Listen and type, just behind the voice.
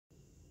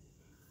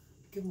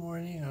Good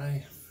morning.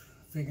 I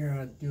figure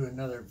I'd do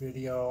another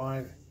video.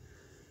 I've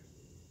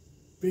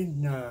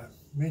been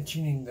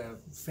mentioning the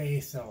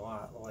faith a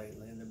lot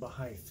lately, the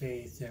Baha'i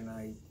faith, and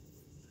I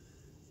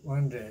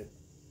wanted to,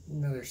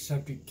 another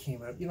subject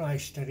came up. I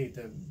studied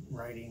the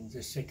writings,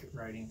 the sacred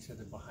writings of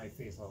the Baha'i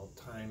faith all the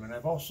time, and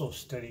I've also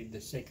studied the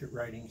sacred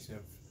writings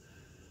of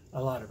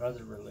a lot of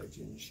other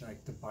religions,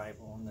 like the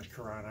Bible and the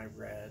Quran I've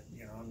read,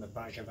 and the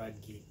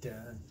Bhagavad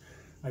Gita, and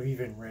I've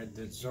even read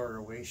the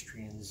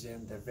Zoroastrian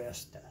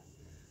Zend-Avesta.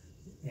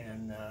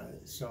 And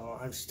so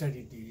I've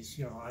studied these,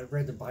 I've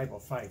read the Bible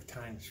 5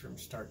 times from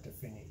start to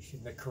finish,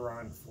 and the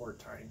Quran 4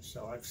 times,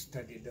 so I've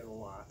studied it a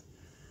lot.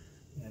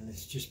 And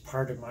it's just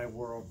part of my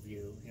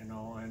worldview, and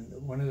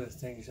one of the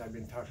things I've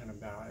been talking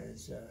about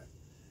is,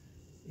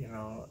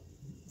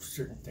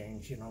 certain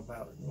things,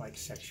 about like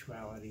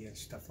sexuality and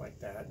stuff like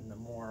that, and the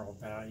moral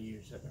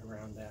values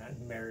around that,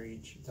 and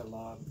marriage,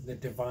 the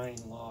divine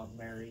law of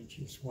marriage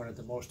is one of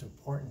the most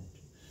important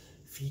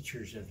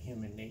features of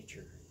human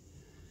nature.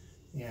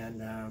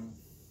 And,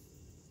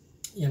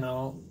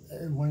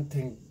 one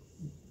thing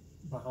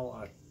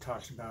Baha'u'llah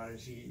talks about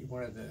is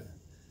one of the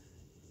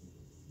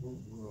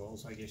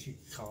rules, I guess you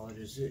could call it,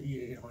 is that,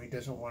 he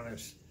doesn't want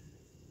us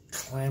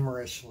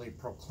clamorously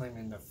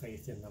proclaiming the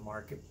faith in the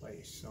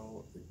marketplace.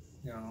 So,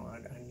 I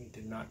need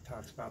to not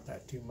talk about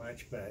that too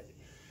much, but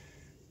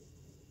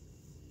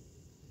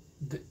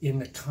in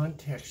the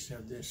context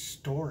of this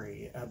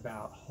story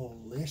about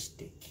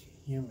holistic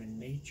human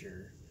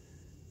nature,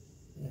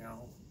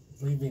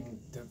 leaving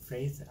the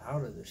faith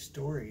out of the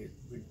story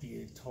would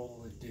be a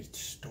total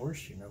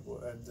distortion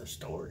of the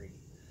story.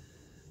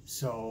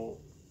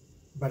 So,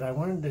 but I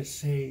wanted to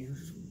say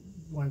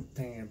one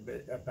thing a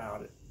bit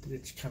about it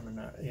that's coming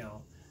up.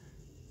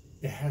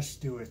 It has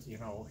to do with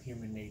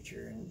human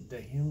nature, and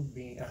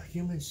a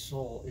human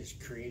soul is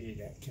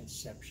created at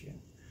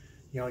conception.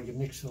 You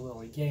mix a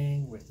little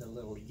yang with a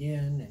little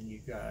yin, and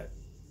you got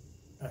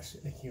a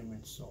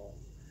human soul,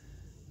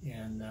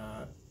 and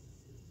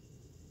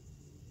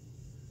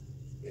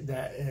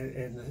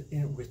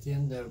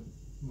within the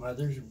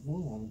mother's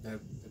womb, the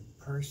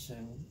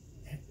person,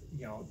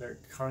 their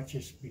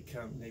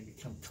they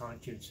become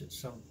conscious at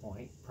some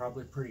point,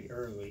 probably pretty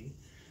early,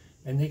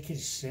 and they can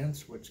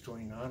sense what's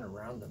going on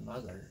around the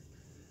mother.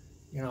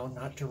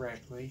 Not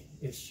directly.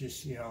 It's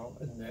just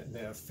and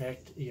the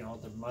effect,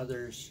 the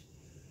mother's,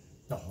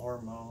 the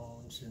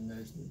hormones and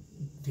the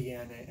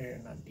DNA, or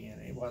not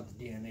DNA, well, the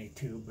DNA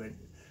too, but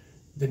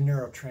the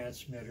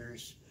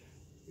neurotransmitters.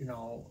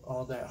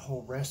 All that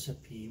whole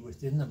recipe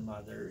within the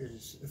mother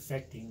is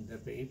affecting the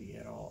baby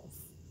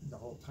the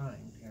whole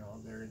time.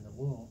 They're in the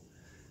womb,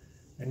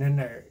 and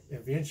then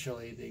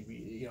eventually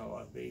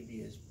a baby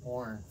is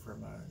born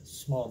from a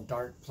small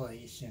dark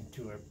place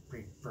into a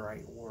big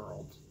bright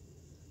world.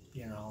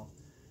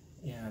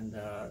 And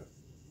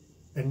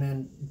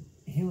then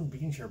human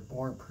beings are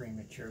born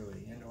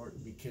prematurely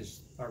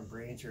because our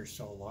brains are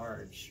so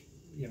large.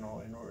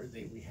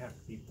 We have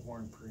to be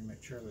born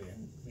prematurely,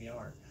 and we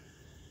are.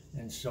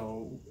 And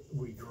so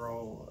we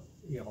grow,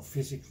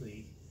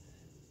 physically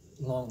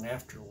long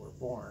after we're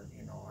born.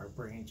 Our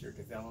brains are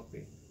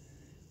developing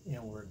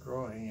and we're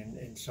growing.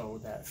 And so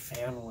that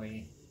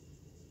family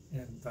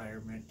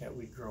environment that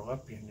we grow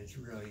up in is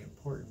really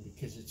important,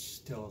 because it's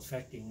still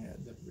affecting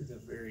the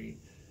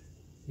very,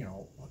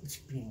 it's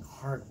being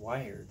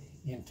hardwired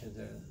into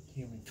the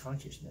human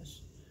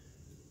consciousness.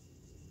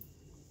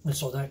 And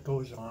so that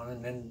goes on,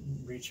 and then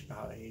reach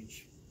about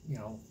age,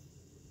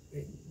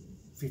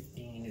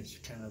 15 is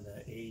kind of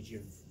the age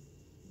of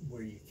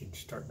where you can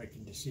start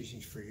making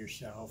decisions for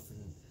yourself,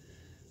 and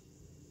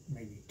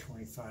maybe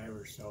 25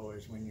 or so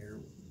is when you're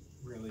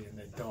really an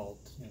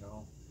adult,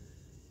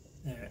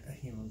 a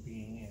human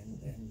being,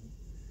 and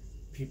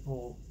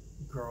people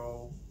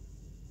grow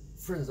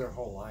for their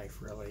whole life,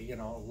 really.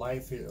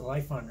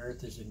 Life on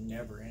earth is a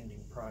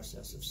never-ending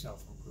process of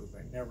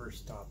self-improvement. Never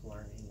stop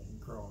learning and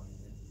growing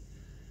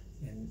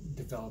and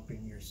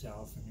developing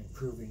yourself and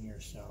improving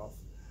yourself.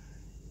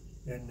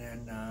 And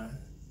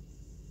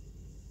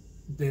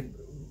then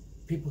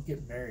people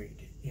get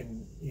married,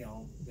 and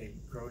they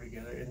grow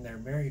together, and they're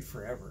married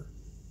forever,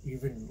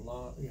 even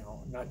long,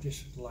 not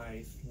just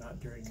life, not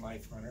during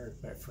life on earth,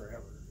 but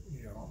forever.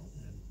 And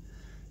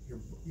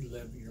you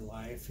live your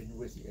life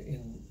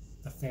in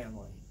a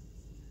family,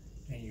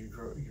 and you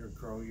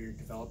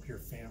develop your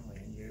family,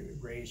 and you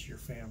raise your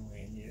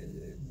family, and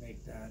you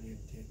make that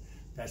into,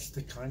 that's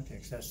the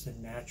context, that's the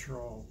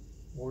natural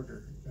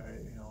order,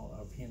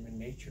 of human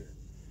nature.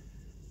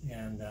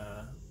 And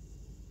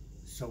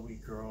so we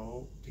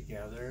grow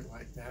together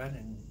like that,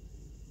 and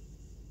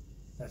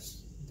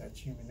that's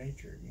human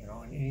nature.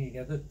 And any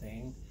other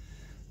thing,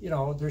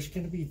 there's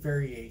going to be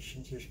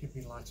variations. There's going to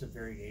be lots of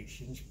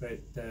variations, but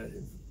the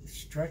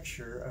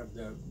structure of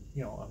a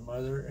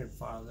mother and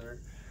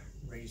father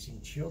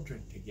raising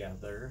children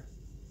together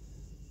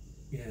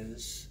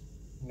is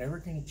never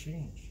going to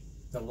change.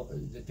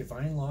 The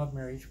divine law of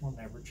marriage will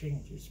never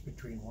change. It's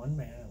between one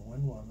man and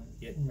one woman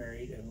getting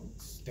married and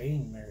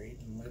staying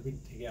married and living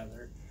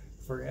together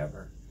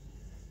forever.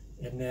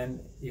 And then,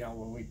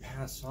 when we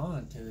pass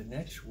on to the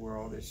next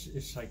world,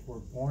 it's like we're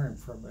born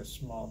from a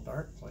small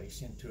dark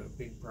place into a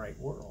big bright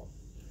world,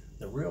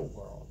 the real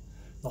world.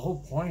 The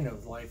whole point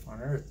of life on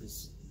earth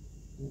is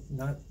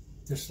not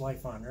this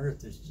life on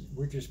earth, is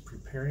we're just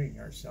preparing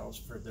ourselves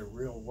for the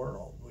real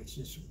world, which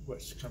is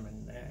what's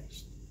coming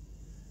next.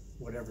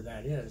 Whatever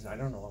that is, I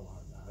don't know a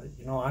lot about it.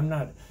 I'm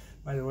not,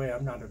 by the way,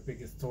 I'm not a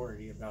big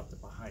authority about the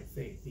Baha'i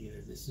faith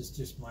either. This is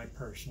just my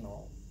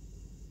personal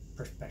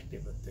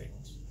perspective of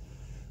things.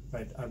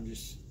 But I'm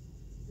just,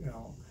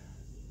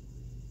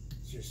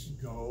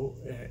 just go,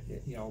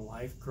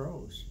 life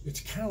grows. It's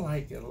kind of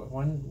like,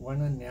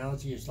 one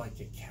analogy is like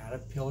a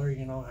caterpillar,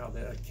 how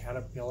a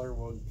caterpillar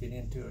will get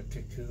into a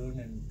cocoon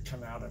and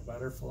come out a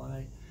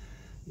butterfly,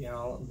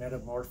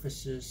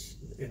 metamorphosis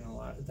in a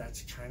lot,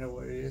 that's kind of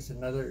what it is.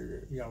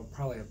 Another,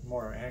 probably a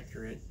more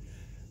accurate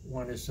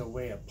one is the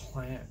way a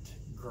plant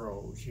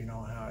grows,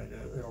 how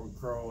it'll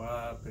grow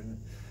up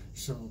and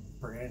some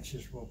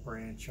branches will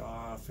branch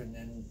off, and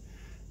then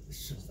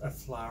a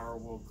flower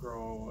will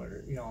grow,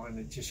 or, and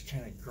it just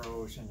kind of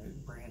grows and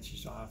it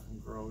branches off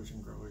and grows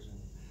and grows, and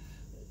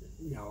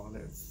and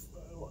it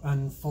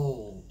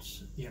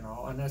unfolds,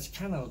 and that's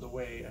kind of the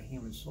way a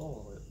human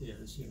soul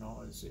is,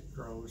 as it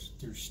grows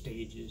through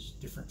stages,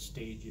 different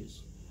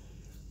stages.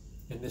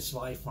 And this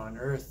life on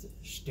earth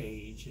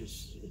stage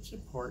it's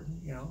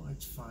important,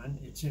 it's fun,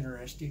 it's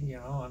interesting,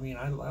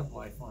 I love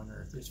life on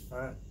earth. It's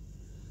fun.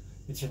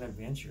 It's an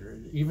adventure,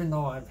 even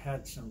though I've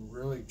had some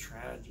really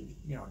tragic,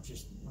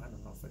 just, I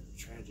don't know if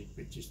it's tragic,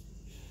 but just,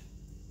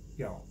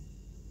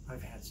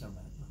 I've had some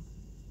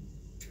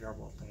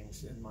terrible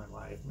things in my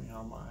life. My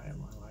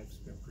life's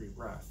been pretty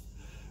rough.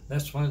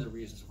 That's one of the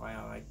reasons why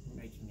I like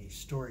making these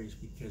stories,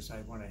 because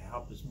I want to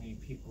help as many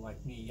people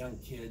like me, young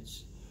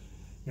kids.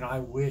 I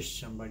wish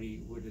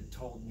somebody would have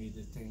told me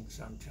the things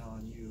I'm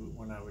telling you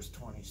when I was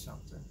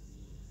 20-something.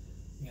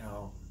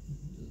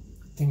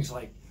 Things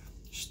like,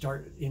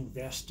 start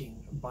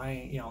investing,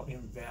 buying,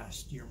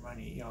 invest your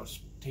money,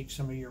 take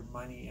some of your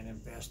money and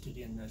invest it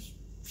in this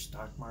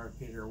stock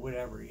market or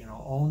whatever,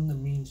 own the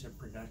means of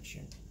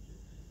production,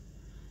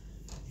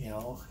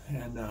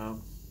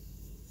 and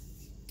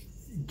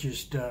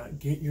just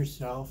get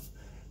yourself,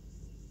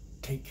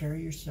 take care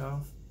of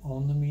yourself,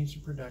 own the means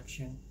of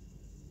production,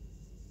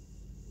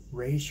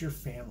 raise your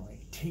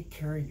family, take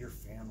care of your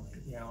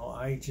family.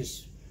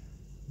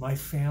 My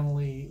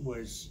family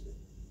was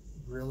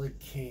really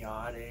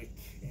chaotic,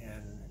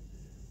 and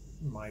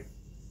my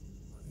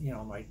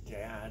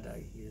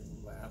dad, he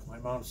left. My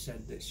mom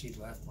said that she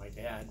left my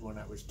dad when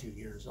I was 2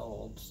 years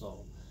old,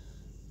 so,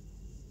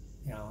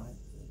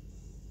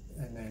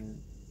 and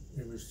then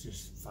it was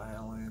just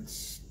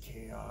violence,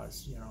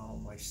 chaos,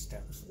 my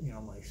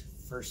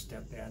first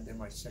stepdad, then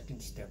my second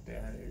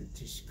stepdad, it was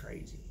just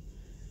crazy.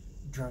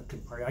 Drunken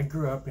party. I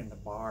grew up in the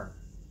bar,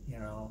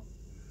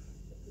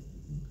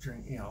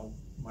 drink,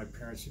 my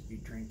parents would be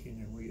drinking,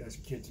 and we as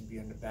kids would be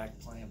in the back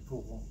playing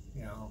pool,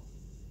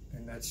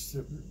 and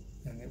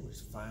and it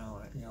was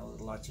violent,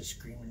 lots of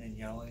screaming and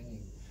yelling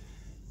and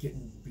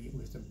getting beat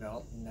with a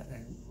belt, and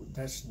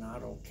that's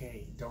not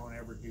okay. Don't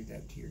ever do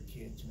that to your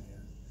kids,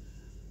 man.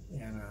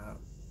 And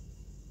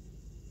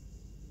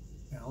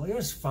it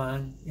was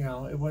fun,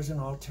 it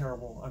wasn't all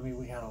terrible.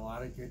 We had a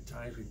lot of good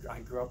times. I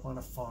grew up on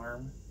a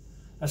farm.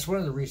 That's one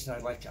of the reasons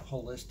I like a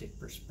holistic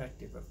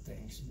perspective of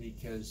things,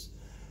 because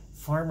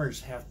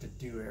farmers have to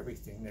do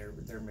everything.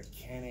 They're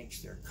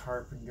mechanics, they're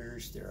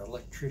carpenters, they're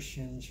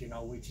electricians.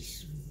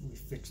 We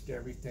fixed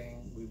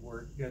everything. We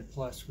worked, and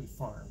plus we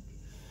farmed,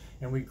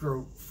 and we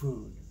grow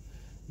food.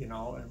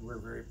 And we're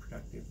very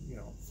productive.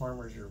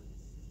 Farmers are,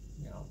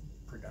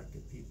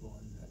 productive people,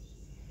 and that's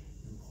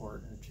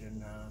important.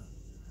 And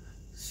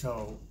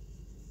so,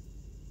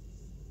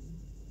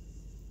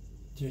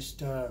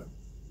 just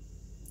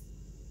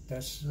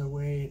that's the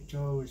way it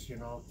goes.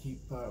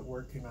 Keep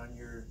working on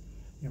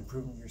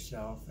improving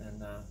yourself,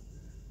 and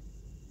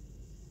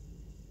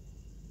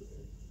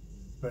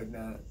but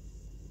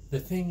the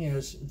thing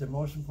is, the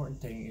most important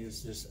thing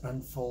is this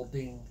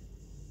unfolding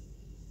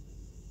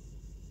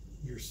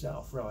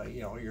yourself, really.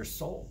 Your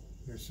soul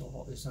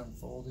is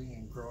unfolding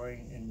and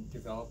growing and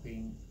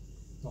developing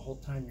the whole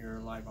time you're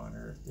alive on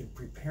earth, and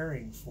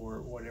preparing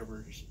for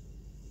whatever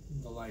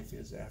the life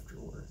is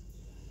afterward,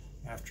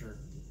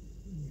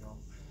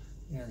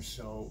 and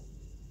so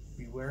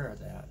beware of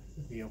that.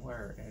 Be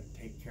aware and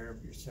take care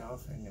of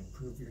yourself and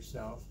improve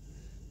yourself.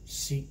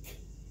 Seek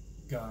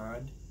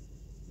God,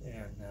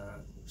 and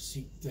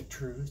seek the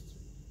truth.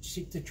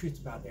 Seek the truth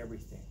about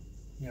everything.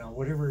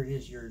 Whatever it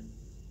is you're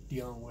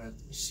dealing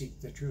with,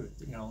 seek the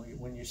truth.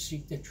 When you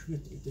seek the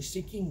truth,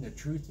 seeking the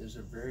truth is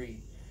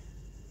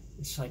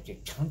it's like a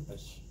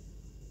compass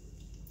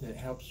that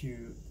helps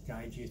you,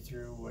 guide you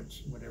through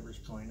whatever's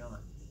going on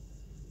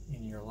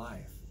in your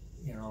life,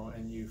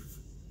 and you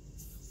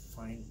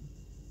find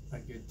a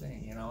good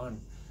thing,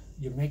 and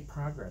you make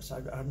progress.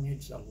 I've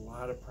made a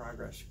lot of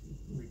progress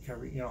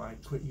recovery. I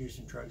quit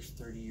using drugs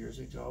 30 years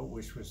ago,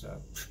 which was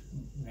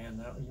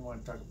you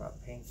want to talk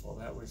about painful.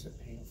 That was a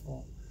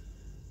painful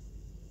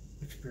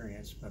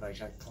experience, but I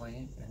got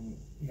clean, and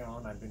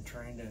and I've been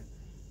trying to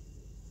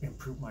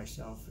improve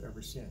myself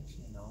ever since,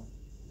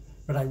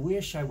 But I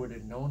wish I would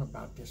have known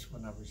about this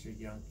when I was a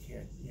young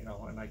kid,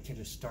 and I could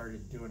have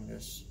started doing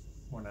this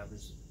when I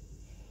was,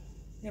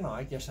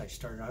 I guess I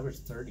was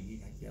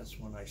 30, I guess,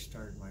 when I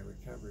started my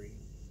recovery.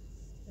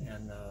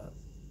 And,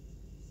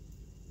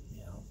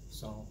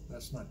 so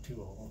that's not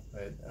too old,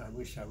 but I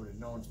wish I would have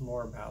known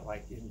more about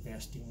like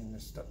investing in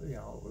this stuff,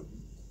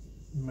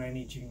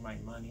 managing my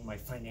money, my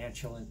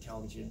financial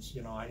intelligence.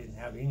 I didn't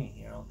have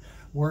any,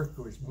 work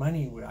was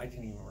money. I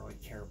didn't even really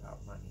care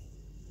about money.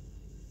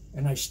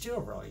 And I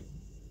still really,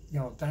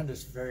 that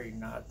is very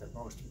not the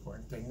most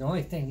important thing. The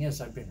only thing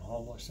is I've been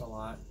homeless a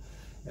lot.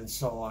 And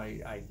so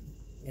I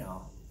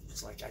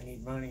it's like, I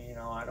need money,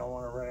 I don't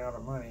want to run out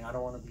of money. I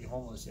don't want to be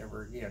homeless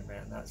ever again,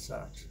 man. That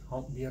sucks.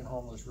 Being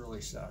homeless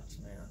really sucks,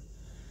 man.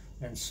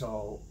 And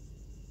so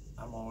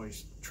I'm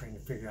always trying to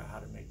figure out how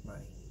to make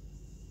money.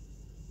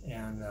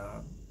 And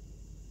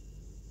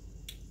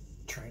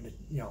trying to,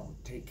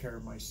 take care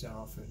of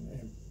myself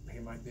and pay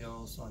my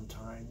bills on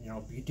time,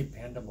 be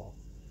dependable.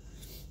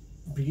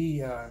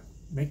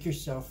 Make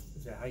yourself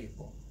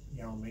valuable,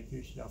 make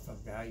yourself a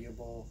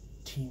valuable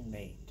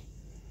teammate.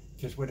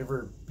 Because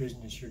whatever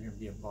business you're going to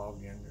be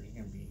involved in, there's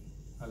going to be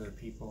other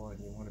people, and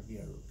you want to be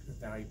a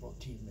valuable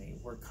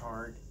teammate. Work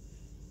hard,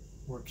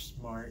 work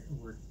smart,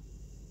 work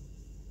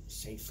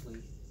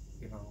safely,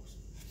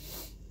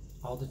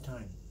 all the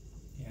time.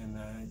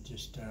 And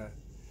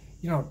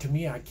to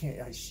me,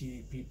 I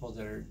see people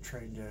that are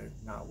trying to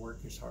not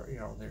work as hard,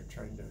 they're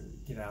trying to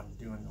get out and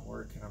doing the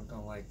work, and I'm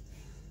going like,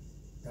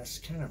 that's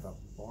kind of a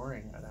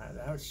boring,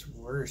 that's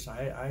worse.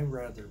 I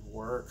rather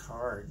work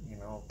hard,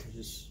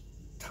 because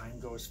time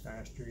goes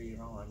faster,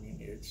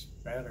 it's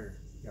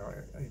better,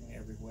 in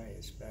every way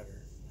it's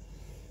better.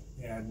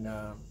 And,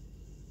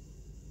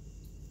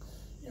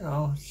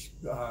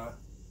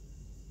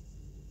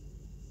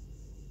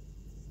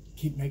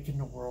 keep making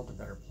the world a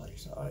better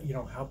place.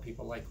 Help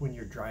people, like when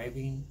you're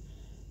driving,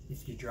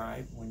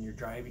 when you're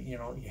driving, you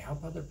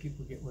help other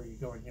people get where you're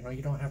going.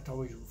 You don't have to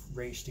always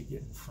race to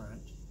get in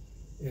front.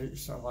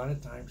 It's a lot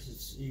of times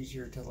it's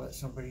easier to let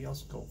somebody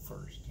else go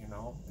first,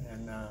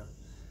 and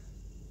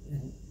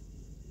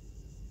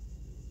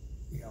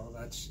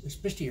that's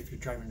especially if you're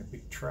driving a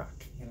big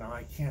truck.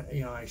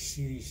 I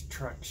see these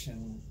trucks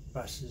and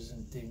buses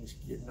and things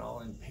getting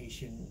all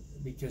impatient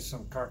because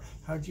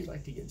how'd you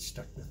like to get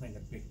stuck behind a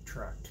big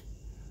truck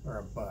or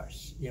a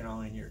bus,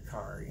 in your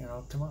car?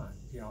 Come on,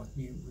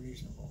 be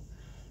reasonable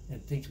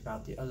and think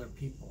about the other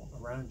people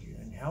around you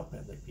and help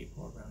other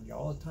people around you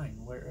all the time.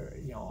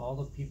 All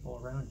the people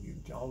around you,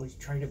 always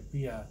try to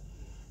be a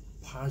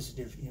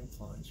positive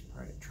influence.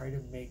 Try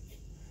to make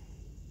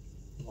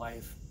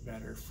life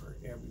better for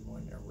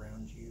everyone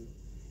around you.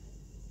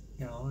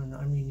 And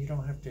I mean, you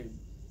don't have to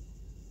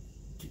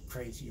get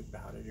crazy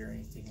about it or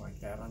anything like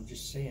that. I'm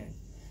just saying,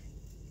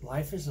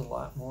 life is a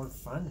lot more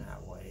fun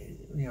that way.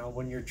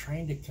 When you're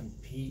trying to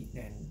compete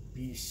and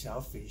be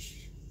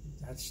selfish,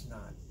 that's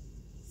not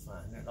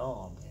fun at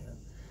all, man.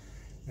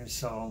 And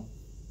so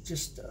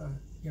just,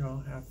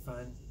 have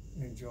fun,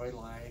 enjoy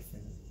life,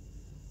 and,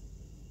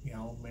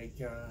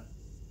 make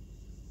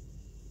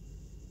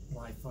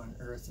life on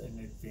Earth an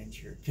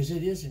adventure, because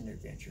it is an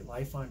adventure.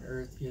 Life on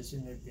Earth is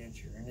an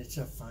adventure, and it's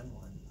a fun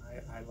one.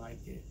 I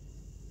like it.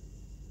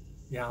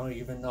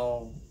 Even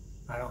though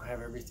I don't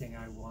have everything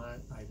I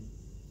want, I'm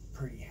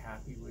pretty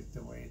happy with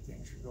the way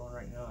things are going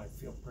right now. I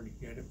feel pretty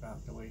good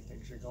about the way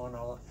things are going.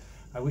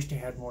 I wish I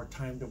had more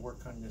time to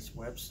work on this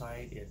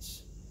website.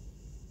 It's,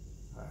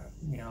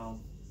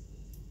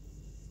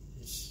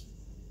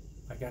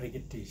 I got to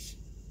get these.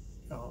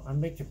 I'm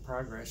making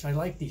progress. I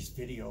like these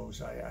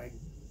videos. I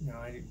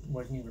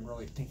wasn't even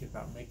really thinking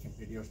about making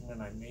videos, and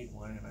then I made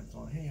one, and I'm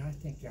going, hey, I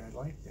think I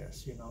like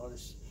this.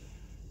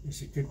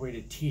 This is a good way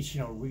to teach.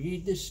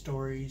 Read the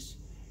stories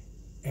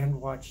and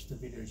watch the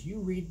videos. You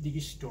read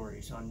these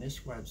stories on this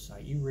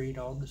website. You read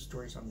all the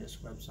stories on this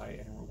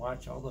website and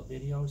watch all the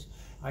videos.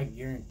 I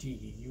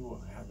guarantee you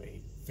will have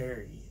a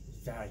very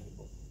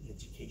valuable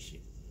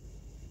education.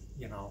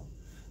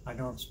 I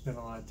don't spend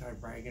a lot of time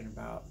bragging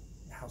about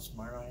how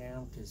smart I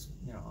am, because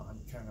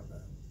I'm kind of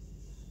a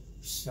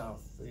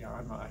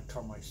I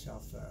call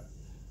myself a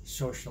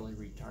socially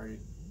retarded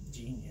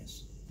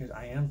genius, because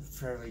I am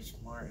fairly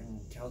smart and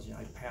intelligent.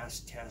 I pass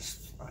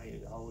tests. I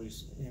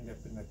always end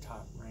up in the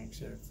top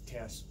ranks of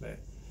tests, but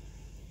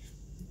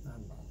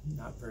I'm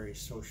not very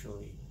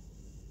socially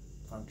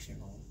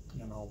functional,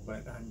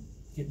 but I'm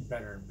getting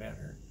better and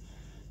better.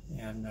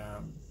 And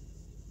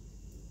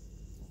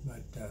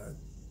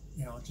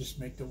just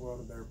make the world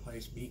a better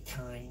place. Be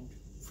kind,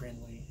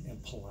 friendly,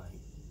 and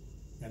polite,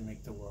 and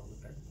make the world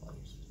a better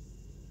place.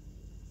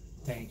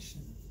 Thanks,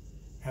 and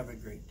have a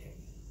great day.